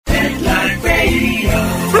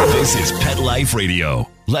This is Pet Life Radio.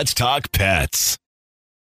 Let's talk pets.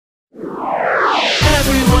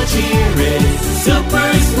 Everyone cheering,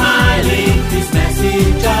 Super Smiley. His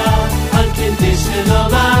message of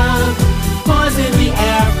unconditional love. Paws in the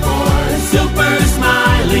air for Super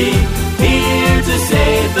Smiley. Here to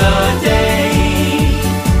save the day.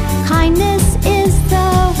 Kindness is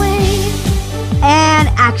the way. And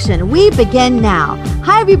action. We begin now.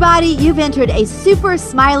 Hi, everybody. You've entered a Super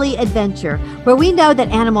Smiley adventure where we know that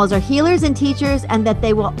animals are healers and teachers and that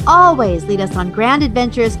they will always lead us on grand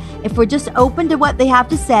adventures if we're just open to what they have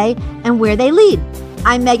to say and where they lead.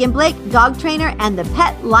 I'm Megan Blake, dog trainer and the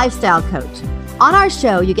pet lifestyle coach. On our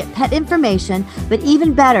show, you get pet information, but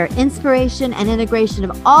even better, inspiration and integration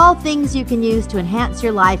of all things you can use to enhance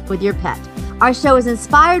your life with your pet. Our show is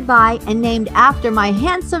inspired by and named after my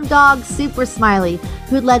handsome dog, Super Smiley,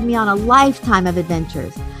 who led me on a lifetime of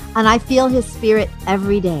adventures. And I feel his spirit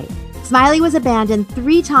every day. Smiley was abandoned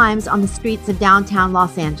 3 times on the streets of downtown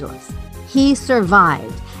Los Angeles. He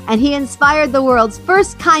survived, and he inspired the world's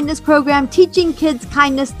first kindness program, teaching kids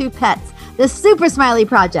kindness through pets, the Super Smiley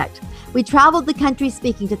Project. We traveled the country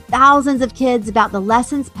speaking to thousands of kids about the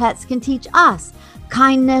lessons pets can teach us: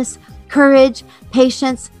 kindness, courage,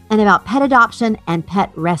 patience, and about pet adoption and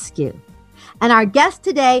pet rescue. And our guest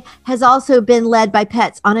today has also been led by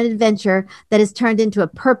pets on an adventure that has turned into a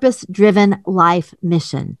purpose-driven life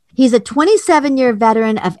mission. He's a 27-year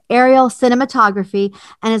veteran of aerial cinematography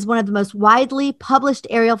and is one of the most widely published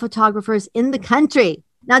aerial photographers in the country.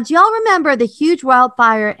 Now, do y'all remember the huge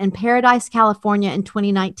wildfire in Paradise, California in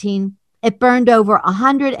 2019? It burned over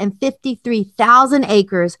 153,000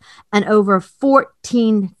 acres and over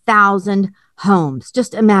 14,000 homes.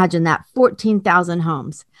 Just imagine that, 14,000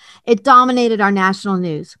 homes. It dominated our national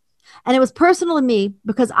news. And it was personal to me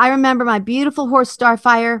because I remember my beautiful horse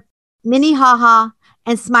Starfire, Minnie Haha,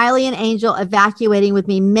 and Smiley and Angel evacuating with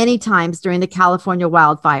me many times during the California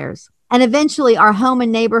wildfires. And eventually our home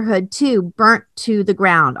and neighborhood too burnt to the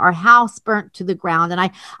ground. Our house burnt to the ground.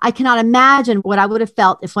 And I cannot imagine what I would have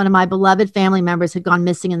felt if one of my beloved family members had gone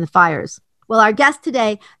missing in the fires. Well, our guest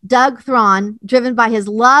today, Doug Thron, driven by his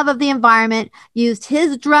love of the environment, used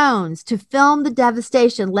his drones to film the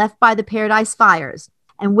devastation left by the Paradise fires.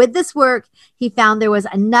 And with this work, he found there was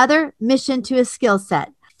another mission to his skill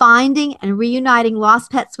set: finding and reuniting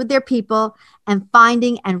lost pets with their people and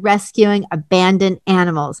finding and rescuing abandoned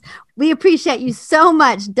animals. We appreciate you so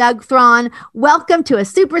much, Doug Thron. Welcome to a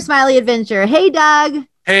Super Smiley adventure. Hey, Doug.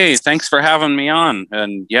 Hey, thanks for having me on.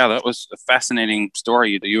 And yeah, that was a fascinating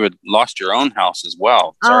story. You had lost your own house as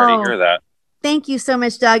well. Sorry to hear that. Thank you so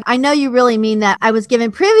much, Doug. I know you really mean that. I was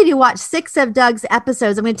given privy to watch 6 of Doug's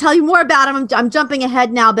episodes. I'm going to tell you more about him. I'm jumping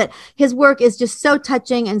ahead now, but his work is just so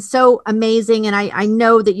touching and so amazing. And I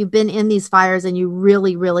know that you've been in these fires and you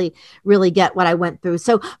really, really, really get what I went through.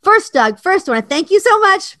 So first, Doug, I want to thank you so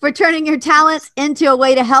much for turning your talents into a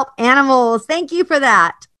way to help animals. Thank you for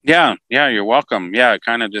that. Yeah, you're welcome. Yeah, it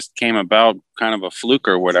kind of just came about kind of a fluke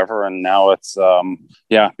or whatever. And now it's,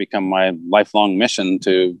 become my lifelong mission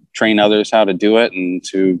to train others how to do it and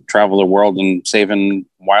to travel the world and saving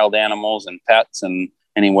wild animals and pets in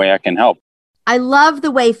any way I can help. I love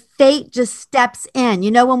the way fate just steps in.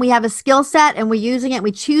 You know, when we have a skill set and we're using it,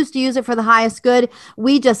 we choose to use it for the highest good.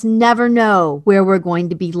 We just never know where we're going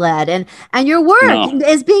to be led. And your work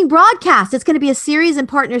is being broadcast. It's going to be a series in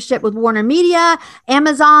partnership with Warner Media,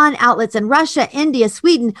 Amazon, outlets in Russia, India,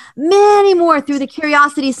 Sweden, many more through the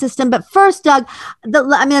Curiosity system. But first, Doug,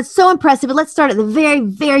 it's so impressive. But let's start at the very,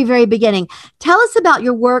 very, very beginning. Tell us about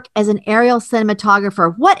your work as an aerial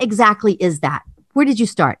cinematographer. What exactly is that? Where did you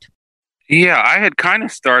start? Yeah, I had kind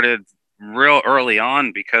of started real early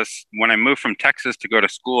on because when I moved from Texas to go to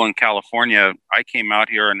school in California, I came out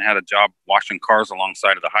here and had a job washing cars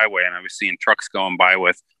alongside of the highway. And I was seeing trucks going by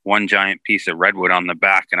with one giant piece of redwood on the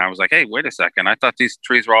back. And I was like, hey, wait a second. I thought these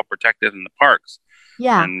trees were all protected in the parks.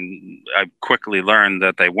 Yeah. And I quickly learned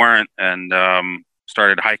that they weren't and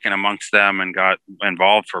started hiking amongst them and got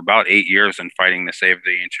involved for about 8 years in fighting to save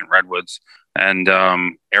the ancient redwoods. And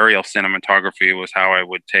aerial cinematography was how I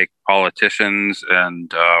would take politicians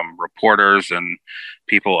and reporters and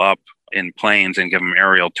people up in planes and give them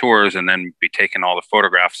aerial tours and then be taking all the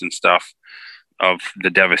photographs and stuff of the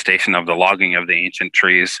devastation of the logging of the ancient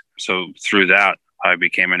trees. So through that, I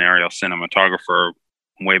became an aerial cinematographer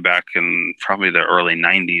way back in probably the early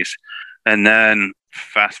 90s. And then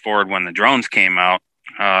fast forward when the drones came out,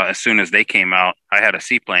 as soon as they came out, I had a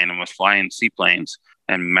seaplane and was flying seaplanes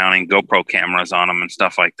and mounting GoPro cameras on them and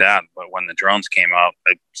stuff like that. But when the drones came out,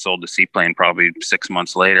 I sold the seaplane probably 6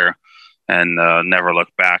 months later and never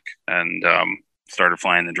looked back. And started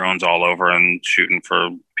flying the drones all over and shooting for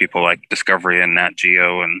people like Discovery and Nat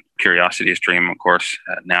Geo and Curiosity Stream, of course,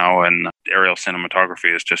 now. And aerial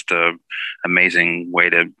cinematography is just an amazing way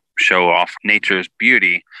to show off nature's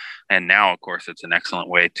beauty. And now, of course, it's an excellent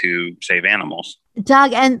way to save animals.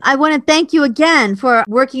 Doug, and I want to thank you again for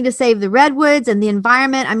working to save the redwoods and the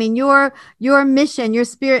environment. I mean, your mission, your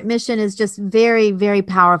spirit mission is just very, very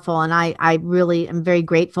powerful. And I really am very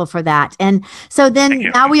grateful for that. And so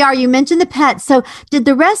then now you mentioned the pets. So did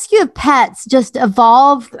the rescue of pets just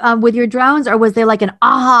evolve with your drones, or was there like an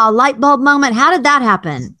aha light bulb moment? How did that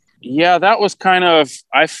happen? Yeah, that was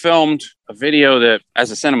I filmed a video that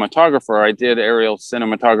as a cinematographer, I did aerial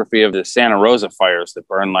cinematography of the Santa Rosa fires that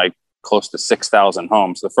burned like close to 6,000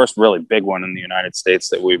 homes. The first really big one in the United States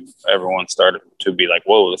that everyone started to be like,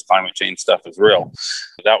 whoa, this climate change stuff is real.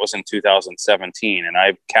 That was in 2017. And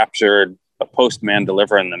I captured a postman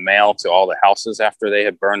delivering the mail to all the houses after they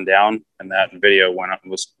had burned down. And that video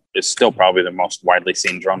is still probably the most widely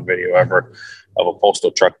seen drone video ever of a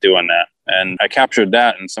postal truck doing that. And I captured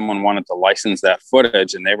that, and someone wanted to license that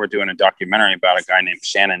footage, and they were doing a documentary about a guy named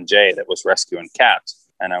Shannon J that was rescuing cats.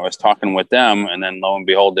 And I was talking with them, and then lo and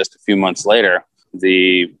behold, just a few months later,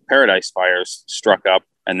 the Paradise fires struck up,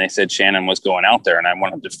 and they said Shannon was going out there, and I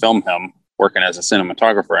wanted to film him working as a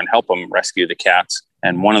cinematographer and help him rescue the cats.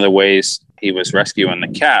 And one of the ways he was rescuing the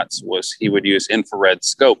cats was he would use infrared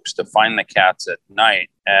scopes to find the cats at night.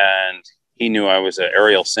 And he knew I was an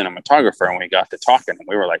aerial cinematographer, and we got to talking, and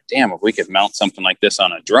we were like, damn, if we could mount something like this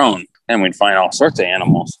on a drone, then we'd find all sorts of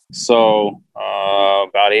animals. So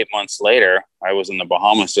about 8 months later, I was in the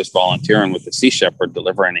Bahamas just volunteering with the Sea Shepherd,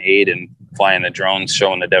 delivering aid and flying the drones,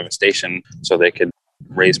 showing the devastation so they could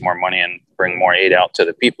raise more money and bring more aid out to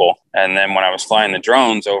the people. And then when I was flying the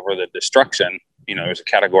drones over the destruction, there was a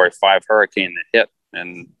Category 5 hurricane that hit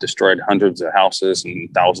and destroyed hundreds of houses, and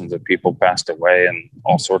thousands of people passed away, and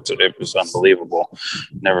all sorts of, it was unbelievable.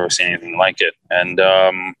 Never seen anything like it. And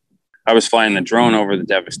I was flying the drone over the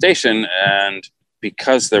devastation, and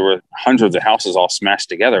because there were hundreds of houses all smashed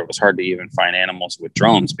together, it was hard to even find animals with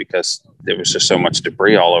drones because there was just so much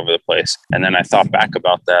debris all over the place. And then I thought back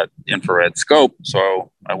about that infrared scope.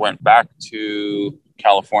 So I went back to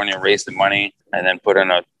California, raised the money, and then put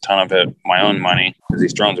in a ton of it, my own money, because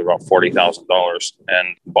these drones are about $40,000,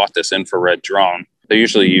 and bought this infrared drone. They're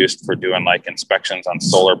usually used for doing like inspections on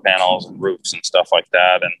solar panels and roofs and stuff like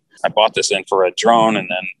that. And I bought this infrared drone, and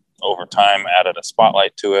then over time added a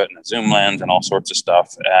spotlight to it and a zoom lens and all sorts of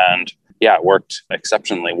stuff. And yeah, it worked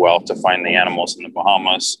exceptionally well to find the animals in the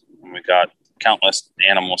Bahamas. And we got countless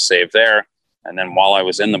animals saved there. And then while I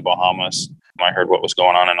was in the Bahamas, I heard what was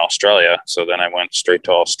going on in Australia. So then I went straight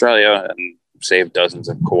to Australia and saved dozens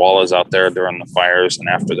of koalas out there during the fires and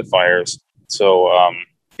after the fires. So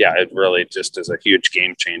yeah, it really just is a huge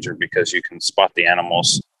game changer because you can spot the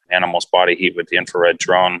animal's body heat with the infrared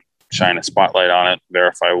drone, shine a spotlight on it,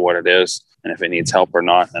 verify what it is, and if it needs help or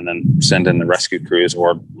not, and then send in the rescue crews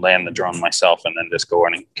or land the drone myself and then just go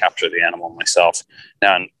in and capture the animal myself.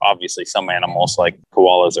 Now, obviously, some animals like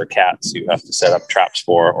koalas or cats, you have to set up traps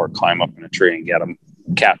for or climb up in a tree and get them.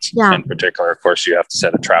 Cats in particular, of course, you have to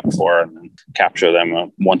set a trap for and then capture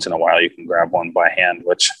them. Once in a while, you can grab one by hand,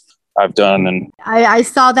 which I've done. And I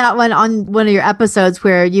saw that one on one of your episodes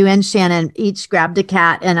where you and Shannon each grabbed a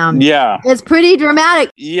cat, and yeah, it's pretty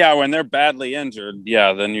dramatic. Yeah, when they're badly injured,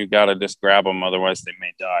 then you got to just grab them, otherwise they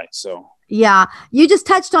may die. So yeah, you just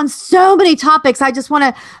touched on so many topics. I just want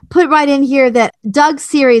to put right in here that Doug's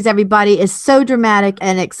series, everybody, is so dramatic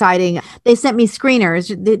and exciting. They sent me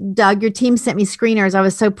screeners. Doug, your team sent me screeners. I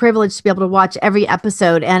was so privileged to be able to watch every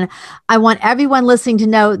episode. And I want everyone listening to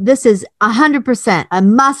know this is 100% a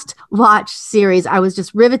must-watch series. I was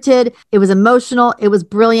just riveted. It was emotional. It was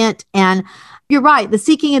brilliant. And you're right. The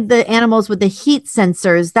seeking of the animals with the heat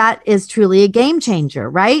sensors, that is truly a game changer,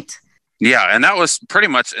 right? Yeah, and that was pretty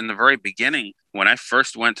much in the very beginning. When I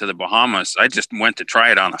first went to the Bahamas, I just went to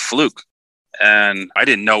try it on a fluke. And I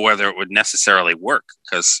didn't know whether it would necessarily work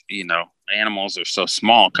because, animals are so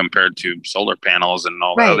small compared to solar panels and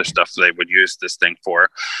all the other stuff they would use this thing for.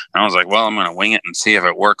 And I was like, well, I'm going to wing it and see if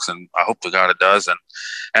it works. And I hope to God it does.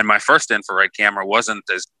 And my first infrared camera wasn't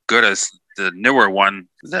as good as the newer one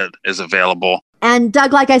that is available. And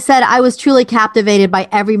Doug, like I said, I was truly captivated by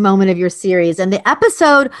every moment of your series. And the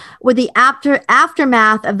episode with the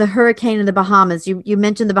aftermath of the hurricane in the Bahamas, you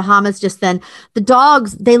mentioned the Bahamas just then. The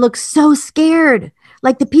dogs, they look so scared,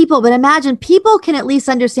 like the people. But imagine people can at least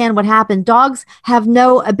understand what happened. Dogs have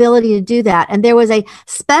no ability to do that. And there was a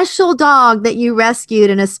special dog that you rescued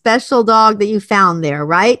and a special dog that you found there,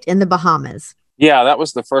 right? In the Bahamas. Yeah, that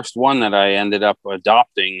was the first one that I ended up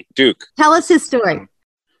adopting, Duke. Tell us his story.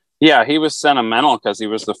 Yeah, he was sentimental because he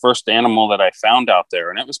was the first animal that I found out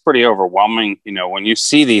there. And it was pretty overwhelming, when you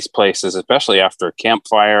see these places, especially after a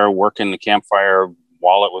campfire, working the campfire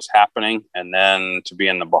while it was happening, and then to be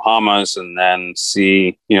in the Bahamas and then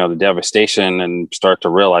see, the devastation and start to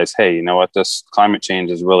realize, hey, you know what, this climate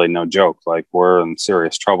change is really no joke. Like, we're in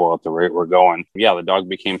serious trouble at the rate we're going. Yeah, the dog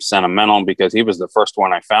became sentimental because he was the first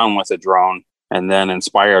one I found with a drone, and then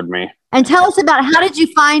inspired me. And tell us about, how did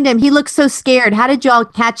you find him? He looks so scared. How did y'all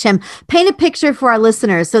catch him? Paint a picture for our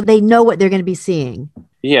listeners so they know what they're going to be seeing.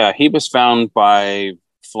 Yeah, he was found by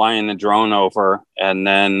flying the drone over, and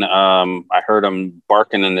then I heard him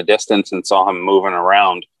barking in the distance and saw him moving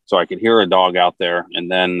around. So I could hear a dog out there,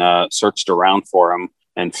 and then searched around for him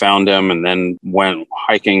and found him, and then went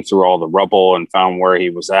hiking through all the rubble and found where he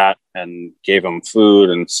was at and gave him food.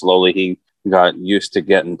 And slowly he got used to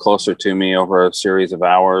getting closer to me over a series of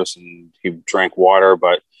hours, and he drank water,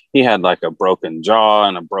 but he had like a broken jaw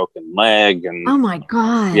and a broken leg. And oh my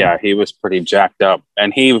God. Yeah, he was pretty jacked up.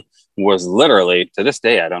 And he was literally, to this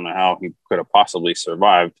day, I don't know how he could have possibly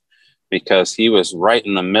survived, because he was right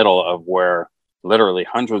in the middle of where literally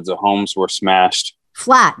hundreds of homes were smashed.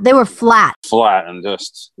 Flat. They were flat. And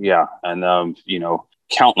just, yeah. And,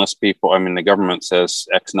 countless people. I mean, the government says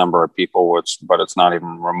X number of people, but it's not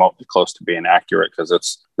even remotely close to being accurate, because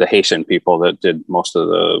it's the Haitian people that did most of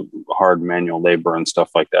the hard manual labor and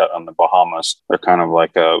stuff like that on the Bahamas. They're kind of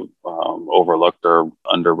like a overlooked or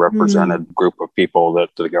underrepresented group of people that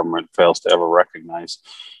the government fails to ever recognize.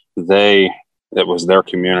 It was their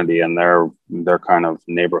community and their kind of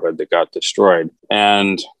neighborhood that got destroyed.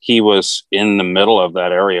 And he was in the middle of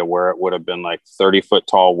that area where it would have been like 30-foot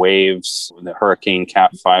tall waves. The Hurricane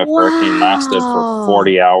Cat 5 hurricane lasted for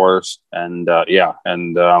 40 hours. And up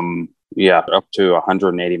to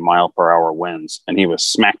 180 mile per hour winds. And he was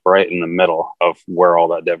smack right in the middle of where all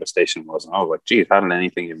that devastation was. And I was like, geez, how did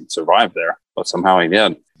anything even survive there? But somehow he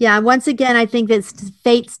did. Yeah. Once again, I think that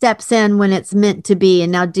fate steps in when it's meant to be.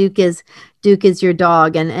 And now Duke is your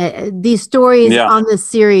dog. And these stories on this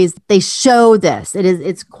series, they show this.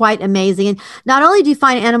 It's quite amazing. And not only do you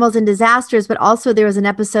find animals in disasters, but also there was an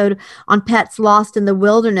episode on Pets Lost in the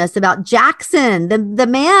Wilderness about Jackson, the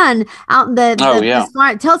man out in the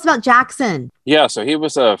smart. Tell us about Jackson. Yeah, so he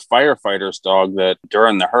was a firefighter's dog that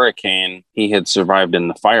during the hurricane, he had survived in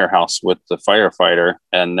the firehouse with the firefighter.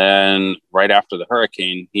 And then right after the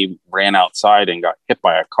hurricane, he ran outside and got hit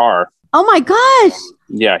by a car. Oh my gosh.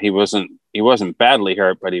 Yeah, he wasn't badly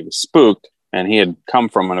hurt, but he was spooked, and he had come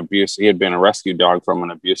from he had been a rescue dog from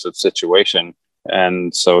an abusive situation.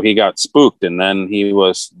 And so he got spooked, and then he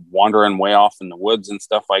was wandering way off in the woods and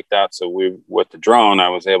stuff like that. So with the drone, I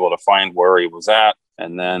was able to find where he was at.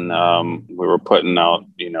 And then we were putting out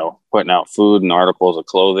food and articles of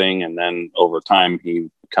clothing. And then over time, he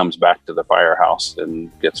comes back to the firehouse and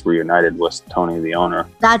gets reunited with Tony, the owner.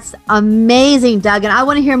 That's amazing, Doug. And I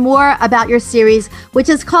want to hear more about your series, which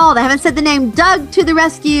is called, I haven't said the name, Doug to the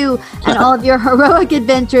Rescue, and all of your heroic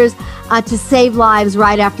adventures to save lives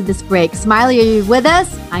right after this break. Smiley, are you with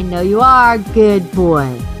us? I know you are. Good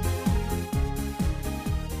boy.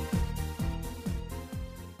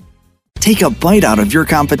 Take a bite out of your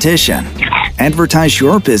competition. Advertise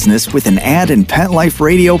your business with an ad in Pet Life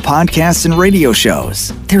Radio podcasts and radio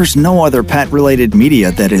shows. There's no other pet-related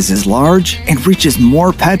media that is as large and reaches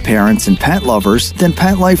more pet parents and pet lovers than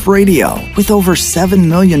Pet Life Radio. With over 7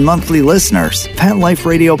 million monthly listeners, Pet Life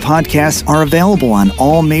Radio podcasts are available on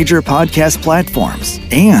all major podcast platforms.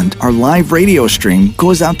 And our live radio stream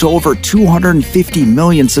goes out to over 250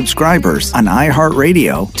 million subscribers on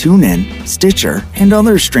iHeartRadio, TuneIn, Stitcher, and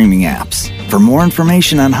other streaming apps. For more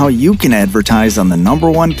information on how you can advertise on the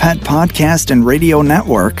 #1 pet podcast and radio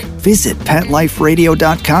network, visit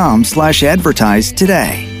PetLifeRadio.com/advertise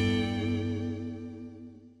today.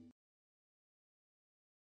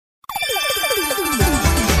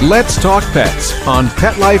 Let's Talk Pets on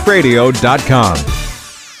PetLifeRadio.com.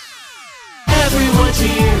 Everyone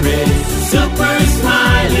cheering, Super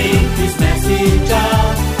Smiley, his message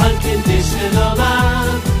of unconditional love.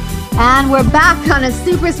 And we're back on a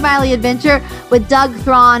Super Smiley adventure with Doug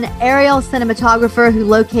Thron, aerial cinematographer who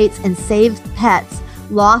locates and saves pets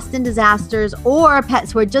lost in disasters or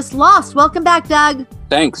pets who are just lost. Welcome back, Doug.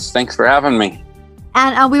 Thanks for having me.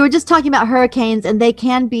 And we were just talking about hurricanes, and they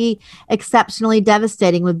can be exceptionally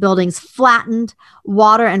devastating with buildings flattened,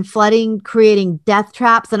 water and flooding, creating death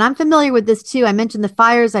traps. And I'm familiar with this too. I mentioned the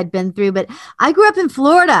fires I'd been through, but I grew up in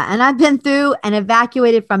Florida, and I've been through and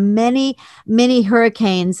evacuated from many, many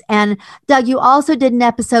hurricanes. And Doug, you also did an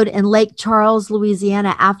episode in Lake Charles,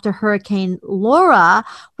 Louisiana after Hurricane Laura,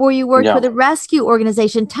 where you worked with a rescue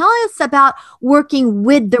organization. Tell us about working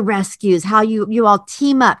with the rescues, how you all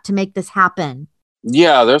team up to make this happen.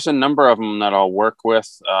 Yeah, there's a number of them that I'll work with.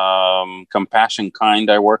 Compassion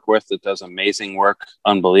Kind I work with that does amazing work,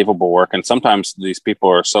 unbelievable work. And sometimes these people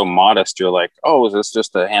are so modest, you're like, oh, is this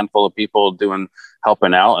just a handful of people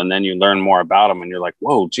helping out? And then you learn more about them and you're like,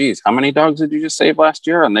 whoa, geez, how many dogs did you just save last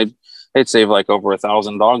year? And they'd save like over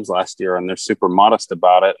 1,000 dogs last year, and they're super modest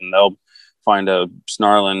about it. And they'll find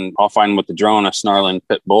I'll find with the drone a snarling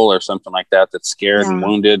pit bull or something like that that's scared and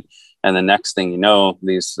wounded. And the next thing you know,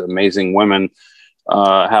 these amazing women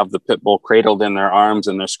have the pit bull cradled in their arms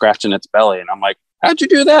and they're scratching its belly. And I'm like, how'd you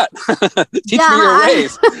do that? Teach me your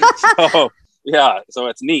ways. So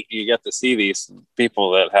it's neat. You get to see these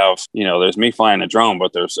people that have, there's me flying a drone,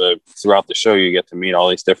 but there's throughout the show, you get to meet all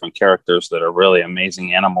these different characters that are really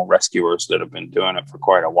amazing animal rescuers that have been doing it for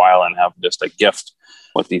quite a while and have just a gift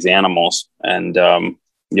with these animals. And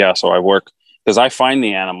so I work because I find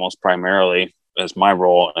the animals primarily as my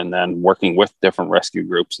role, and then working with different rescue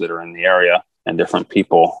groups that are in the area. And different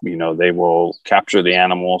people, they will capture the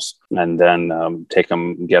animals and then take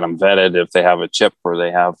them, get them vetted. If they have a chip or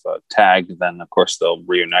they have a tag, then of course they'll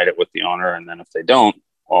reunite it with the owner. And then if they don't,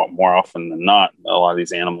 more often than not, a lot of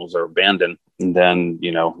these animals are abandoned. And then,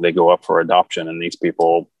 they go up for adoption, and these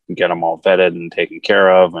people get them all vetted and taken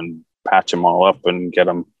care of and patch them all up and get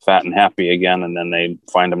them fat and happy again. And then they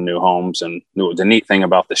find them new homes. And the neat thing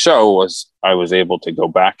about the show was I was able to go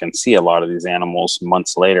back and see a lot of these animals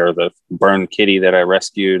months later, the burned kitty that I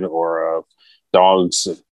rescued or dogs.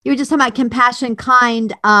 You were just talking about Compassion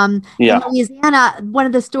Kind. In Louisiana, one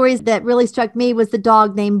of the stories that really struck me was the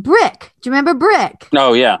dog named Brick. Do you remember Brick?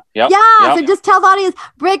 Oh, yeah. Yep. Yeah. So just tell the audience,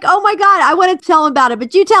 Brick, oh my God, I want to tell him about it.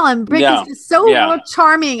 But you tell him, Brick is just so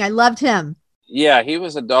charming. I loved him. Yeah, he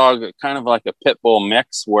was a dog, kind of like a pit bull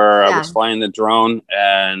mix, where I was flying the drone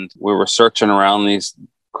and we were searching around these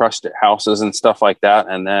crushed houses and stuff like that.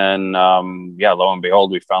 And then, lo and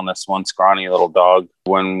behold, we found this one scrawny little dog.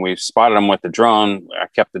 When we spotted him with the drone, I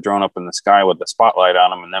kept the drone up in the sky with the spotlight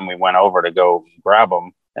on him. And then we went over to go grab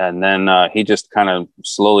him. And then he just kind of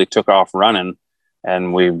slowly took off running.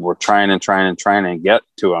 And we were trying to get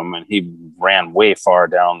to him. And he ran way far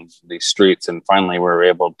down these streets. And finally, we were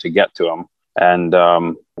able to get to him. And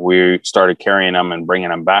we started carrying them and bringing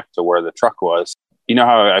them back to where the truck was. You know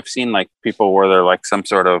how I've seen like people where they're like some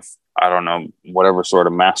sort of, I don't know, whatever sort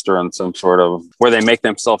of master and some sort of where they make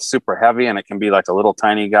themselves super heavy, and it can be like a little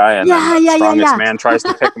tiny guy, and then the strongest man tries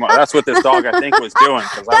to pick him up. That's what this dog, I think, was doing.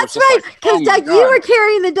 That's right. Because Doug, you were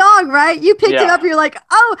carrying the dog, right? You picked him up. You're like,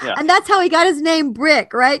 and that's how he got his name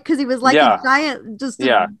Brick, right? Because he was like a giant,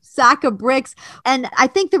 a sack of bricks. And I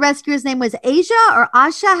think the rescuer's name was Asia or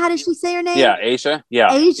Asha. How did she say her name? Yeah, Asia.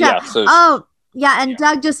 Yeah, Asia. So and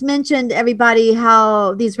Doug just mentioned, everybody,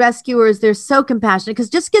 how these rescuers, they're so compassionate, because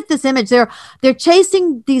just get this image. They're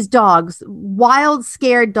chasing these dogs, wild,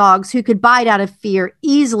 scared dogs who could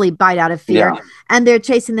easily bite out of fear. Yeah. And they're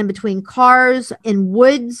chasing them between cars, in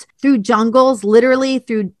woods, through jungles, literally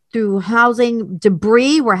through housing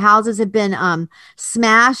debris where houses have been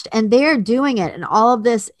smashed, and they're doing it. And all of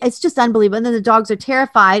this, it's just unbelievable. And then the dogs are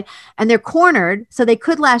terrified and they're cornered, so they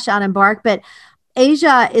could lash out and bark. But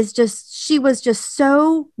Asia she was just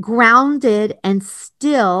so grounded and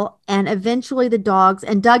still. And eventually the dogs,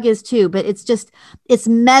 and Doug is too, but it's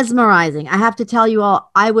mesmerizing. I have to tell you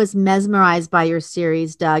all, I was mesmerized by your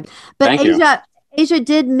series, Doug. But Asia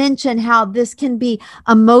did mention how this can be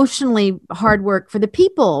emotionally hard work for the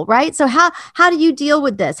people, right? So how do you deal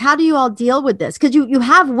with this? How do you all deal with this? Because you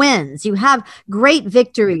have wins, you have great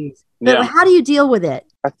victories. But how do you deal with it?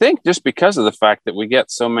 I think just because of the fact that we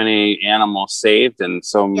get so many animals saved, and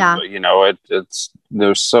there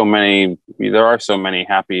are so many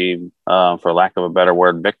happy, for lack of a better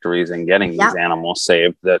word, victories in getting these animals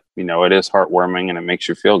saved, that, it is heartwarming and it makes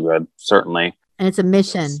you feel good, certainly. And it's a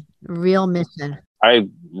mission, real mission. I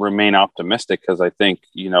remain optimistic because I think,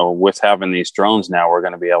 with having these drones now, we're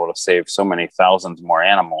going to be able to save so many thousands more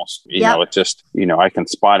animals. It just, I can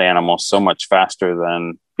spot animals so much faster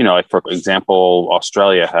than, like, for example,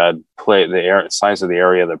 Australia had the size of the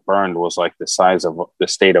area that burned was like the size of the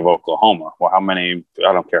state of Oklahoma. Well, I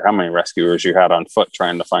don't care how many rescuers you had on foot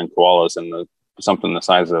trying to find koalas in something the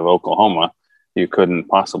size of Oklahoma, you couldn't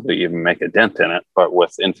possibly even make a dent in it. But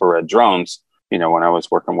with infrared drones, when I was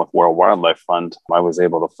working with World Wildlife Fund, I was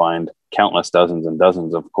able to find countless dozens and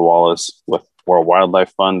dozens of koalas with World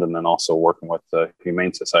Wildlife Fund, and then also working with the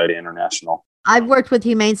Humane Society International. I've worked with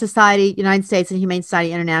Humane Society United States and Humane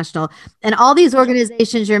Society International, and all these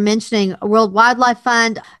organizations you're mentioning, World Wildlife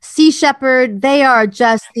Fund, Sea Shepherd, they are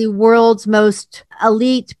just the world's most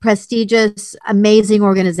elite, prestigious, amazing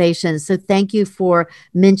organizations. So thank you for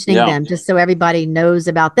mentioning them, just so everybody knows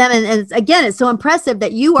about them. And again, it's so impressive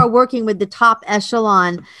that you are working with the top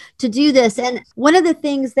echelon to do this. And one of the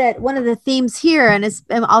themes here, and it's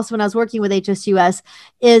also when I was working with HSUS,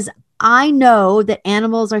 is I know that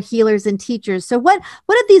animals are healers and teachers. So what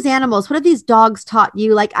have these animals, what have these dogs taught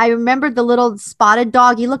you? Like, I remember the little spotted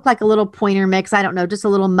dog. He looked like a little pointer mix. I don't know, just a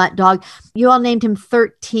little mutt dog. You all named him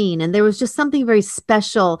 13. And there was just something very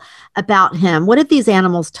special about him. What have these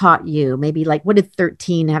animals taught you? Maybe like, what did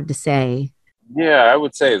 13 have to say? Yeah, I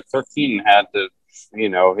would say 13 had to,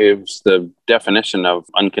 it was the definition of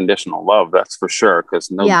unconditional love, that's for sure, because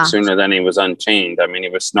sooner than he was unchained. I mean, he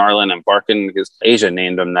was snarling and barking because Asia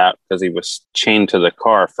named him that because he was chained to the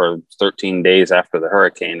car for 13 days after the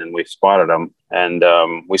hurricane, and we spotted him. And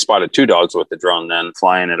we spotted 2 dogs with the drone then,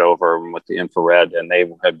 flying it over with the infrared, and they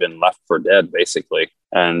had been left for dead, basically.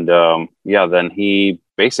 And then he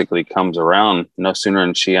basically comes around no sooner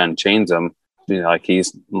than she unchains him. Like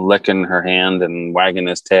he's licking her hand and wagging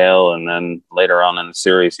his tail. And then later on in the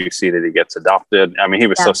series, you see that he gets adopted. I mean, he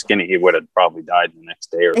was so skinny, he would have probably died the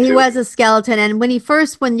next day or two. He was a skeleton. And when you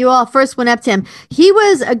all first went up to him, he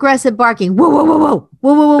was aggressive barking. Whoa, whoa, whoa, whoa,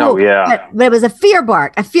 whoa, whoa, whoa. Oh, yeah. But it was a fear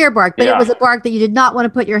bark, but it was a bark that you did not want to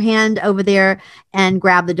put your hand over there and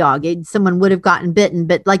grab the dog. Someone would have gotten bitten.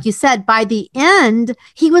 But like you said, by the end,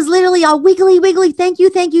 he was literally all wiggly, wiggly. Thank you,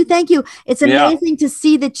 thank you, thank you. It's amazing to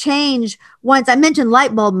see the change. Once I mentioned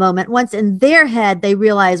light bulb moment, once in their head, they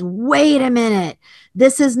realize, wait a minute,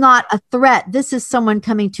 this is not a threat. This is someone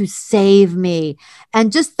coming to save me.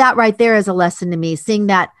 And just that right there is a lesson to me, seeing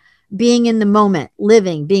that, being in the moment,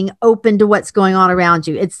 living, being open to what's going on around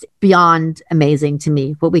you. It's beyond amazing to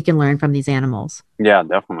me what we can learn from these animals. Yeah,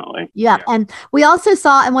 definitely. Yeah. And we also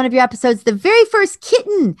saw in one of your episodes, the very first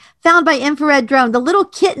kitten found by infrared drone, the little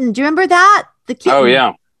kitten. Do you remember that? The kitten. Oh,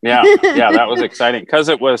 yeah. Yeah, that was exciting because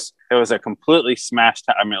it was a completely smashed.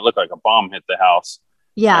 I mean, it looked like a bomb hit the house.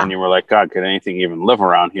 Yeah, and you were like, God, could anything even live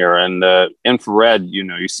around here? And the infrared,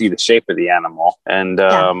 you see the shape of the animal, and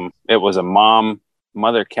it was a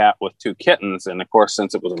mother cat with 2 kittens. And of course,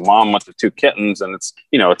 since it was a mom with the 2 kittens, and it's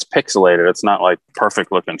it's pixelated, it's not like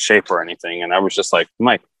perfect looking shape or anything. And I was just like,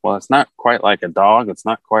 Mike, well, it's not quite like a dog, it's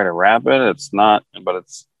not quite a rabbit, it's not, but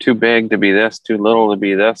it's too big to be this, too little to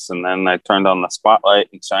be this. And then I turned on the spotlight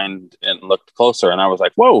and shined and looked closer, and I was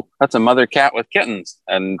like, whoa, that's a mother cat with kittens.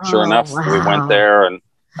 And sure enough, we went there, and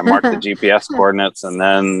I marked the GPS coordinates, and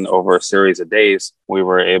then over a series of days, we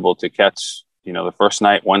were able to catch, the first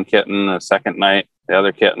night 1 kitten, the second night the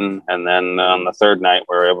other kitten, and then on the third night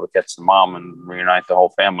we were able to catch the mom and reunite the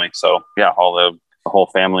whole family. So yeah, the whole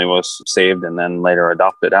family was saved and then later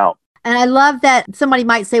adopted out. And I love that somebody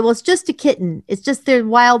might say, well, it's just a kitten. It's just their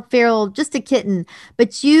wild feral, just a kitten.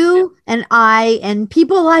 But you and I and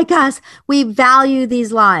people like us, we value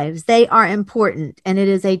these lives. They are important. And it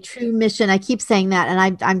is a true mission. I keep saying that. And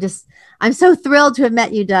I'm so thrilled to have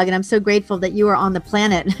met you, Doug. And I'm so grateful that you are on the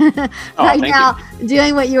planet right now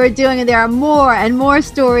doing what you are doing. And there are more and more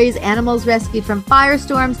stories, animals rescued from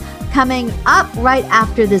firestorms, coming up right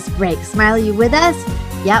after this break. Smiley, you with us?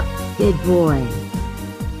 Yep. Good boy.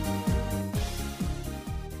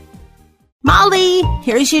 Molly,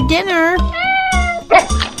 here's your dinner.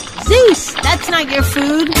 Zeus, that's not your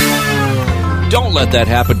food. Don't let that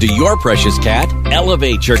happen to your precious cat.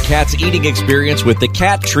 Elevate your cat's eating experience with the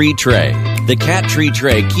Cat Tree Tray. The Cat Tree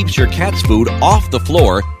Tray keeps your cat's food off the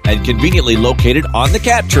floor and conveniently located on the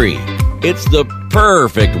cat tree. It's the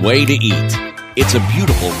perfect way to eat. It's a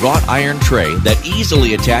beautiful wrought iron tray that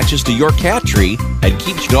easily attaches to your cat tree and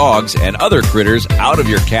keeps dogs and other critters out of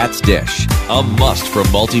your cat's dish. A must for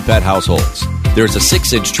multi-pet households. There's a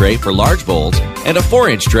 6-inch tray for large bowls and a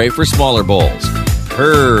 4-inch tray for smaller bowls.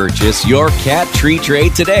 Purchase your Cat Tree Tray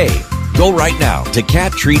today. Go right now to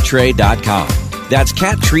cattreetray.com. That's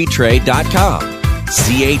cattreetray.com.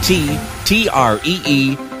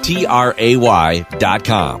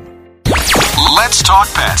 cattreetray.com. Let's talk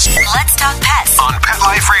pets. Let's talk pets On Pet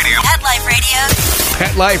Life Radio. Pet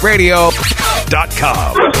Life Radio.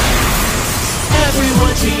 PetLifeRadio.com.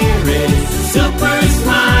 Everyone's here is Super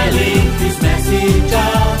Smiley. His message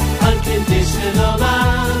of unconditional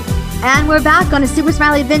love. And we're back on a Super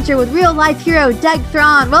Smiley adventure with real life hero, Doug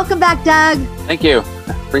Thron. Welcome back, Doug. Thank you.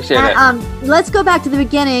 Appreciate it. Let's go back to the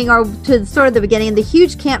beginning, or to sort of the beginning, the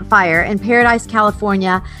huge campfire in Paradise,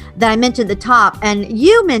 California that I mentioned at the top. And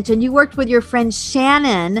you mentioned you worked with your friend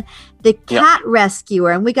Shannon, the cat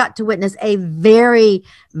rescuer, and we got to witness a very,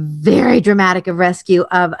 very dramatic rescue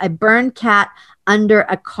of a burned cat under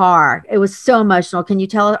a car. It was so emotional. Can you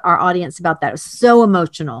tell our audience about that? It was so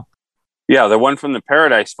emotional. Yeah, the one from the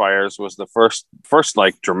Paradise fires was the first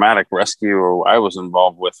like dramatic rescue I was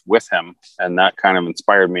involved with him, and that kind of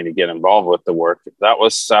inspired me to get involved with the work. That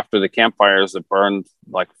was after the campfires that burned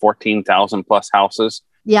like 14,000 plus houses.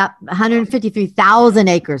 Yeah, 153,000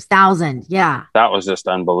 acres, yeah. That was just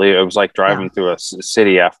unbelievable. It was like driving through a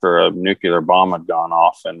city after a nuclear bomb had gone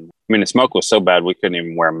off, and I mean the smoke was so bad we couldn't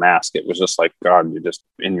even wear a mask. It was just like, God, you're just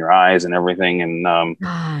in your eyes and everything. And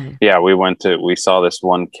we saw this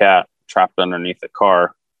one cat trapped underneath a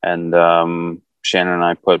car, and Shannon and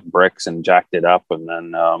I put bricks and jacked it up, and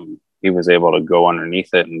then he was able to go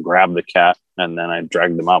underneath it and grab the cat, and then I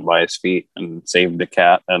dragged him out by his feet and saved the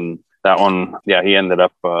cat. And that one, he ended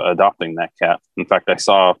up adopting that cat. In fact,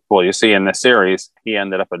 you see in this series, he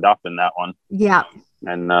ended up adopting that one. Yeah.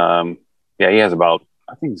 And he has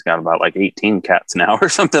I think he's got about like 18 cats now or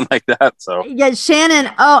something like that. So yeah,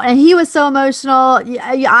 Shannon. Oh, and he was so emotional.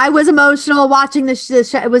 I was emotional watching this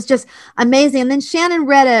show. It was just amazing. And then Shannon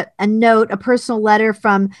read a personal letter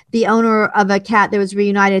from the owner of a cat that was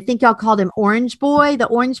reunited. I think y'all called him Orange Boy, the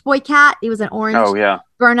Orange Boy cat. He was an orange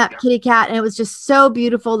burn up kitty cat. And it was just so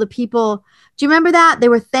beautiful. The people, do you remember that? They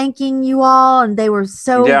were thanking you all and they were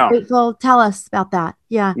so grateful. Tell us about that.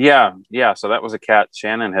 Yeah. So that was a cat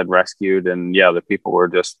Shannon had rescued, and the people were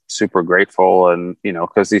just super grateful. And,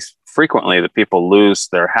 because frequently the people lose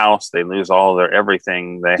their house, they lose all their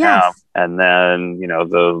everything they have. And then,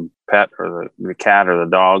 the pet or the cat or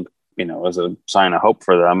the dog, is a sign of hope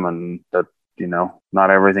for them, and that,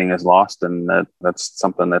 not everything is lost. And that's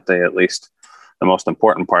something that they, at least the most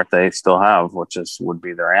important part, they still have, which would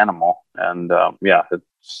be their animal. And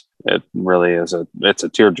it really is it's a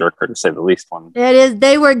tearjerker, to say the least. One. It is.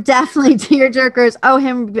 They were definitely tearjerkers.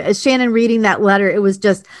 Oh, Shannon reading that letter, it was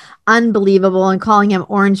just unbelievable, and calling him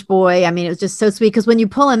Orange Boy. I mean, it was just so sweet, because when you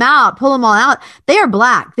pull them all out, they are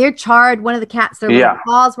black. They're charred. One of the cats, their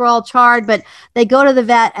paws were all charred, but they go to the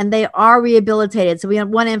vet and they are rehabilitated. So we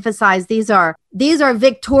want to emphasize these are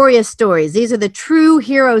victorious stories. These are the true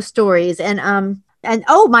hero stories. And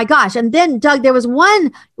oh my gosh. And then Doug, there was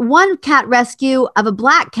one cat rescue of a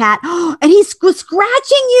black cat, and he was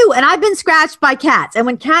scratching you. And I've been scratched by cats. And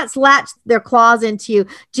when cats latch their claws into you,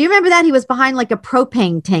 do you remember that? He was behind like a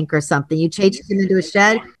propane tank or something. You chased him into a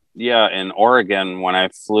shed. Yeah. In Oregon, when I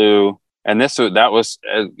flew, and that was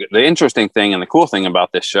the interesting thing and the cool thing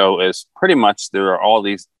about this show is pretty much there are all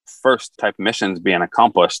these first type missions being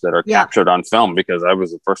accomplished that are captured on film, because I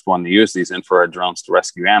was the first one to use these infrared drones to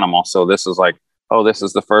rescue animals. So this is like, this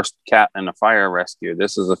is the first cat in a fire rescue.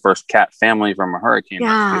 This is the first cat family from a hurricane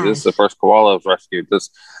rescue. This is the first koala rescued.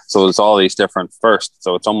 So it's all these different firsts.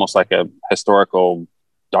 So it's almost like a historical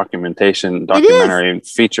documentary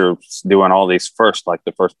feature doing all these first, like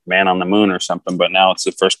the first man on the moon or something. But now it's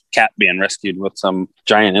the first cat being rescued with some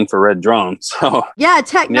giant infrared drone. So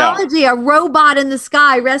technology, a robot in the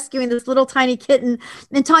sky rescuing this little tiny kitten.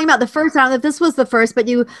 And talking about the first, I don't know if this was the first, but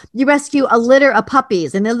you rescue a litter of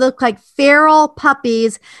puppies, and they look like feral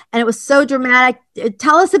puppies, and it was so dramatic.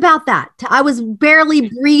 Tell us about that. I was barely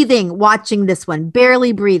breathing watching this one,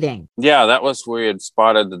 barely breathing. Yeah, that was where we had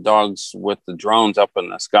spotted the dogs with the drones up in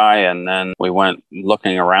the sky. And then we went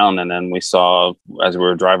looking around, and then we saw, as we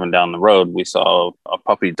were driving down the road, we saw a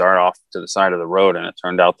puppy dart off to the side of the road. And it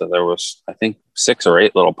turned out that there was, I think, 6 or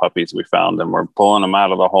 8 little puppies we found, and we're pulling them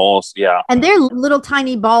out of the holes. Yeah. And they're little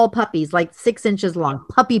tiny ball puppies, like 6 inches long,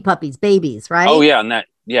 puppies, babies, right? Oh, yeah. And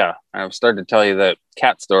I started to tell you that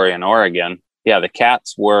cat story in Oregon. Yeah, the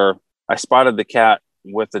cats I spotted the cat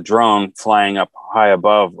with the drone flying up high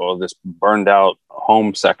above this burned out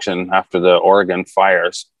home section after the Oregon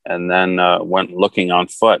fires, and then went looking on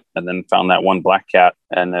foot, and then found that one black cat,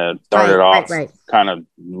 and darted off, kind of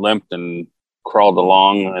limped and crawled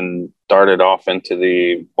along and darted off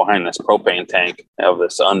behind this propane tank of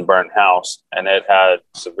this unburnt house. And it had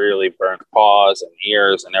severely burnt paws and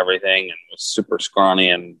ears and everything, and was super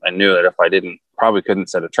scrawny. And I knew that if I probably couldn't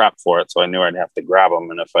set a trap for it. So I knew I'd have to grab him.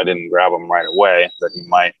 And if I didn't grab him right away,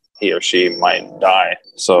 that he or she might die.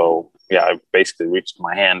 So I basically reached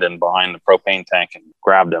my hand in behind the propane tank and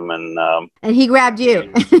grabbed him. And he grabbed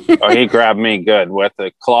you. He grabbed me good with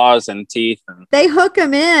the claws and teeth. And they hook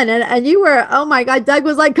him in. And you were, oh my God, Doug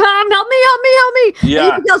was like, come, help me. Yeah. And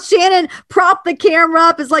you can tell Shannon prop the camera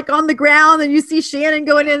up. It's like on the ground. And you see Shannon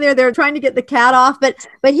going in there. They're trying to get the cat off. But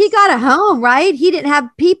he got a home, right? He didn't have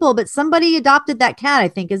people, but somebody adopted that cat, I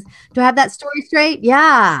think. Do I have that story straight?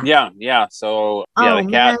 Yeah. Yeah. So the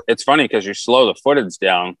cat, man. it's funny because you slow the footage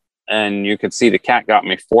down and you could see the cat got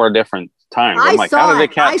me 4 different times. I'm like, how did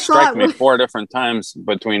the cat strike me 4 different times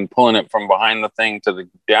between pulling it from behind the thing to the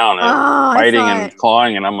down and biting and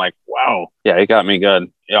clawing? And I'm like, wow. Yeah, he got me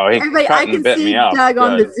good. Everybody, I can see Doug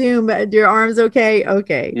on the Zoom. Your arms okay?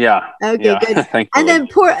 Okay. Yeah. Okay, good.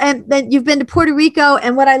 And then you've been to Puerto Rico.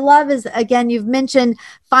 And what I love is, again, you've mentioned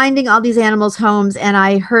finding all these animals homes. And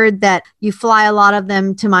I heard that you fly a lot of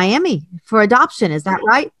them to Miami for adoption. Is that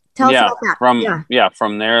right? Tell us about that.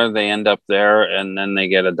 From there, they end up there and then they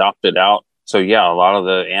get adopted out. So a lot of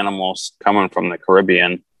the animals coming from the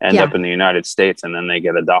Caribbean end up in the United States and then they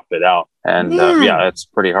get adopted out. And it's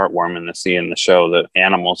pretty heartwarming to see in the show that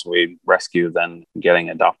animals we rescue then getting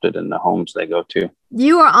adopted in the homes they go to.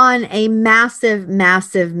 You are on a massive,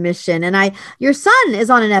 massive mission. And your son is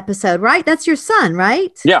on an episode, right? That's your son,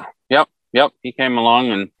 right? Yeah. Yep. He came along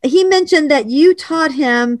and he mentioned that you taught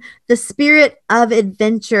him the spirit of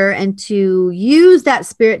adventure and to use that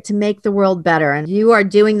spirit to make the world better. And you are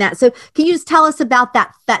doing that. So can you just tell us about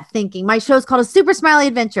that thinking? My show is called A Super Smiley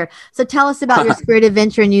Adventure. So tell us about your spirit of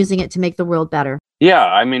adventure and using it to make the world better. Yeah.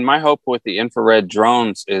 I mean, my hope with the infrared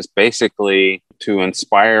drones is basically to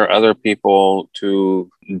inspire other people to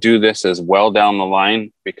do this as well down the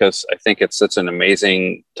line, because I think it's such an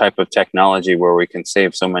amazing type of technology where we can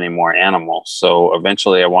save so many more animals. So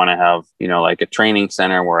eventually I want to have, like a training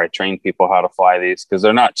center where I train people how to fly these, because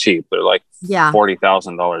they're not cheap. They're like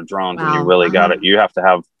 $40,000 drones. Wow. And you really got it. You have to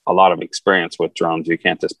have a lot of experience with drones. You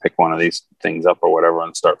can't just pick one of these things up or whatever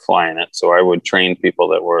and start flying it. So I would train people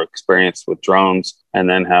that were experienced with drones and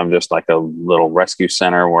then have just like a little rescue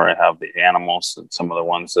center where I have the animals and some of the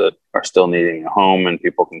ones that are still needing a home, and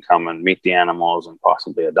people can come and meet the animals and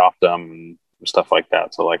possibly adopt them and stuff like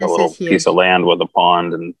that. So like a little piece of land with a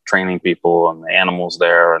pond and training people and the animals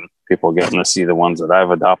there and people getting to see the ones that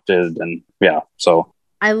I've adopted. And so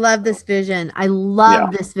I love this vision. I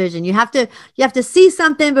love this vision. You have to see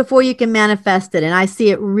something before you can manifest it. And I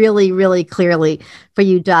see it really, really clearly for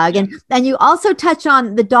you, Doug. And you also touch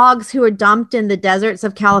on the dogs who are dumped in the deserts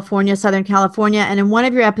of California, Southern California. And in one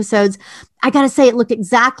of your episodes, I got to say, it looked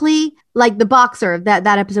exactly like the boxer, that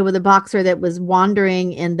episode with the boxer that was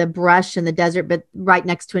wandering in the brush in the desert, but right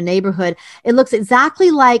next to a neighborhood. It looks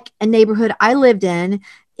exactly like a neighborhood I lived in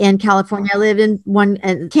California. I lived in one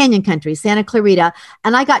Canyon Country, Santa Clarita,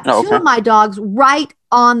 and I got two of my dogs right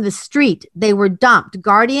on the street. They were dumped,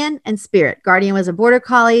 Guardian and Spirit. Guardian was a border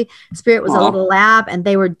collie. Spirit was a little lab, and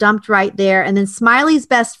they were dumped right there. And then Smiley's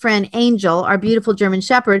best friend, Angel, our beautiful German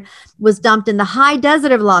Shepherd, was dumped in the high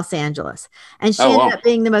desert of Los Angeles. And she ended up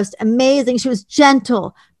being the most amazing. She was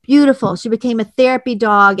gentle, beautiful. She became a therapy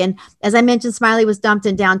dog. And as I mentioned, Smiley was dumped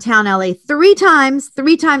in downtown LA three times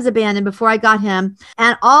abandoned before I got him.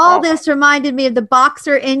 And all this reminded me of the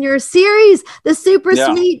boxer in your series, the super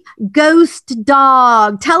sweet ghost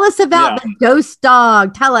dog. Tell us about the ghost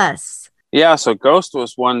dog. Tell us. Yeah, so Ghost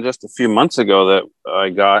was one just a few months ago that I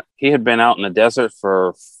got. He had been out in the desert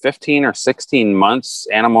for 15 or 16 months.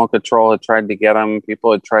 Animal control had tried to get him.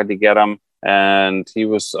 People had tried to get him. And he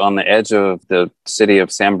was on the edge of the city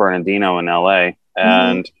of San Bernardino in LA.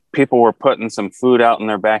 And people were putting some food out in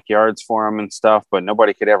their backyards for him and stuff, but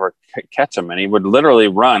nobody could ever catch him. And he would literally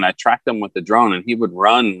run. I tracked him with the drone and he would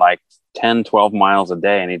run like 10, 12 miles a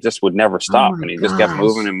day and he just would never stop. And he just kept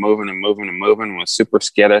moving and moving and moving and moving, was super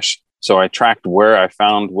skittish. So I tracked where I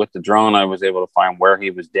found with the drone, I was able to find where he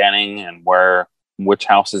was denning and which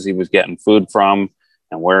houses he was getting food from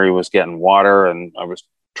and where he was getting water. And I was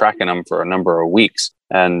tracking him for a number of weeks,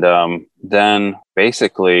 and then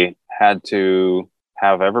basically had to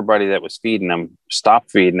have everybody that was feeding him stop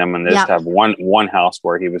feeding him and just have one house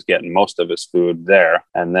where he was getting most of his food there.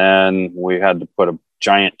 And then we had to put a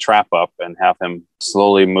giant trap up and have him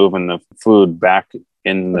slowly moving the food back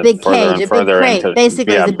in the big cage, a big crate.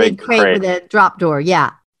 Basically, it's a big crate with a drop door.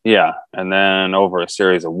 Yeah. And then over a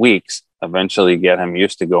series of weeks, eventually get him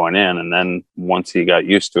used to going in. And then once he got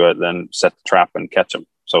used to it, then set the trap and catch him.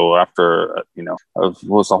 So after, the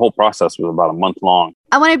whole process was about a month long.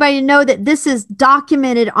 I want everybody to know that this is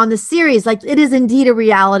documented on the series. Like, it is indeed a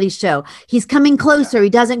reality show. He's coming closer. He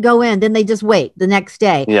doesn't go in. Then they just wait the next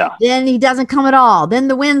day. Yeah. Then he doesn't come at all. Then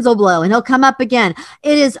the winds will blow and he'll come up again.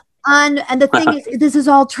 It is And the thing is, this is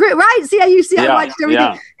all true, right? See how you see I watched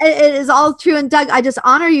everything. Yeah. It is all true. And Doug, I just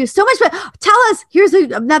honor you so much. But tell us, here's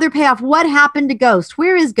another payoff. What happened to Ghost?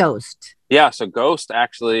 Where is Ghost? Yeah, so Ghost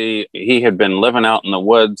actually, he had been living out in the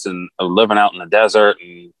woods and living out in the desert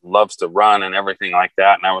and loves to run and everything like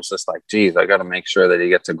that. And I was just like, geez, I got to make sure that he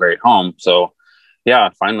gets a great home. So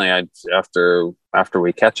yeah, finally, after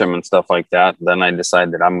we catch him and stuff like that, then I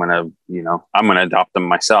decided I'm going to adopt him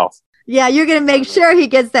myself. Yeah, you're going to make sure he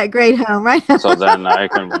gets that great home, right? So then I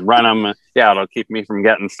can run him. Yeah, it'll keep me from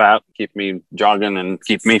getting fat, keep me jogging, and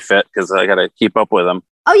keep me fit because I got to keep up with him.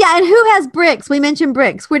 Oh, yeah. And who has Bricks? We mentioned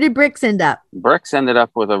Bricks. Where did Bricks end up? Bricks ended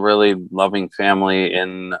up with a really loving family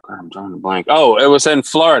I'm drawing a blank. Oh, it was in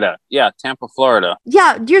Florida. Yeah, Tampa, Florida.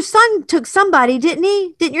 Yeah, your son took somebody, didn't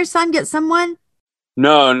he? Didn't your son get someone?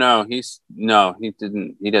 No, he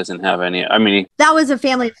didn't. He doesn't have any. I mean, that was a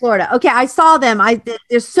family in Florida. Okay, I saw them.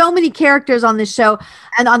 There's so many characters on this show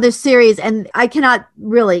and on this series, and I cannot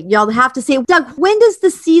really. Y'all have to see it. Doug, when does the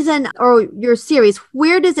season or your series?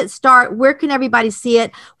 Where does it start? Where can everybody see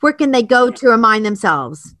it? Where can they go to remind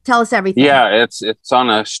themselves? Tell us everything. Yeah, it's on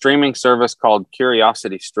a streaming service called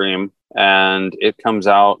Curiosity Stream, and it comes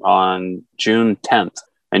out on June 10th.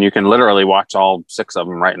 And you can literally watch all 6 of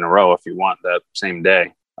them right in a row if you want that same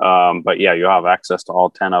day. But yeah, you have access to all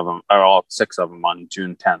 10 of them, or all 6 of them on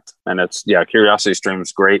June 10th. And Curiosity Stream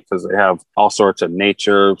is great because they have all sorts of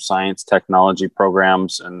nature, science, technology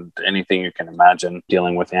programs, and anything you can imagine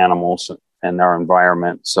dealing with animals and their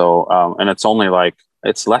environment. So, and it's only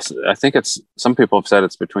it's less, I think some people have said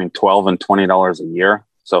it's between $12 and $20 a year.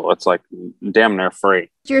 So it's like damn near free.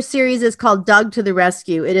 Your series is called Doug to the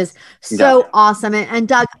Rescue. It is so awesome. And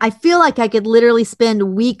Doug, I feel like I could literally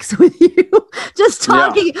spend weeks with you just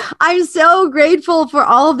talking. Yeah. I'm so grateful for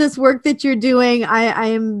all of this work that you're doing. I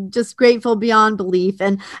am just grateful beyond belief.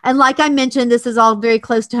 And like I mentioned, this is all very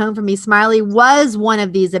close to home for me. Smiley was one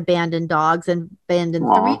of these abandoned dogs and abandoned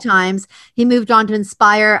 3 times. He moved on to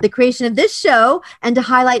inspire the creation of this show and to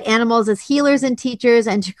highlight animals as healers and teachers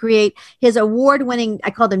and to create his award-winning,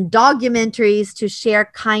 I call them documentaries, to share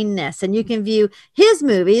kindness. And you can view his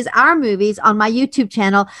movies, our movies, on my YouTube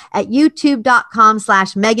channel at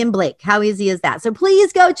youtube.com/Megan Blake. How easy is that? So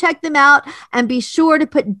please go check them out and be sure to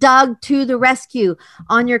put Doug to the Rescue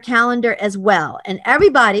on your calendar as well. And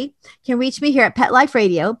everybody can reach me here at Pet Life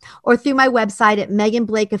Radio or through my website at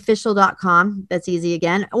meganblakeofficial.com. That's easy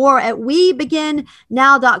again. Or at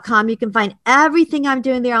webeginnow.com. You can find everything I'm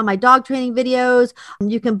doing there on my dog training videos.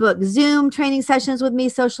 You can book Zoom training sessions with me,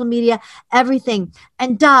 social media, everything.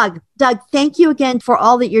 And Doug, thank you again for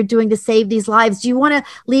all that you're doing to save these lives. Do you want to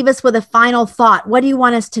leave us with a final thought? What do you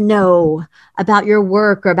want us to know about your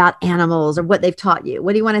work or about animals or what they've taught you?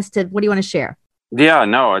 What do you want to share? Yeah,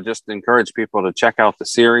 no, I just encourage people to check out the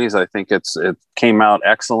series. I think it came out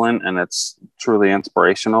excellent and it's truly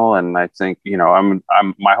inspirational. And I think,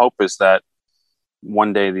 my hope is that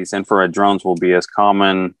one day these infrared drones will be as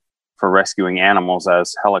common for rescuing animals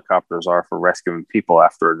as helicopters are for rescuing people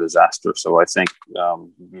after a disaster. So I think,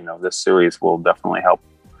 this series will definitely help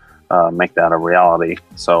make that a reality.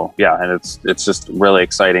 So yeah, and it's just really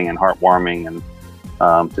exciting and heartwarming and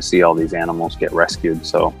to see all these animals get rescued.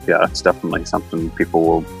 So yeah, it's definitely something people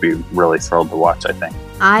will be really thrilled to watch, I think.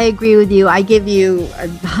 I agree with you. I give you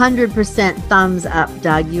 100% thumbs up,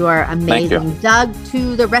 Doug. You are amazing. Doug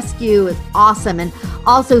to the Rescue is awesome. And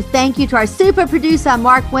also thank you to our super producer,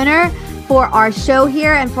 Mark Winter, for our show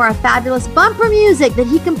here and for our fabulous bumper music that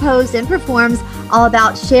he composed and performs all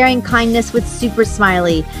about sharing kindness with Super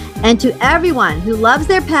Smiley. And to everyone who loves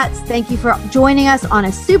their pets, thank you for joining us on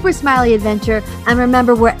a Super Smiley adventure. And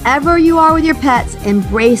remember, wherever you are with your pets,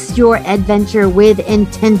 embrace your adventure with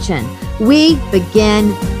intention. We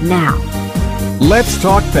begin now. Let's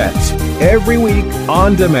Talk Pets, every week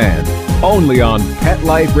on demand, only on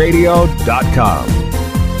PetLifeRadio.com.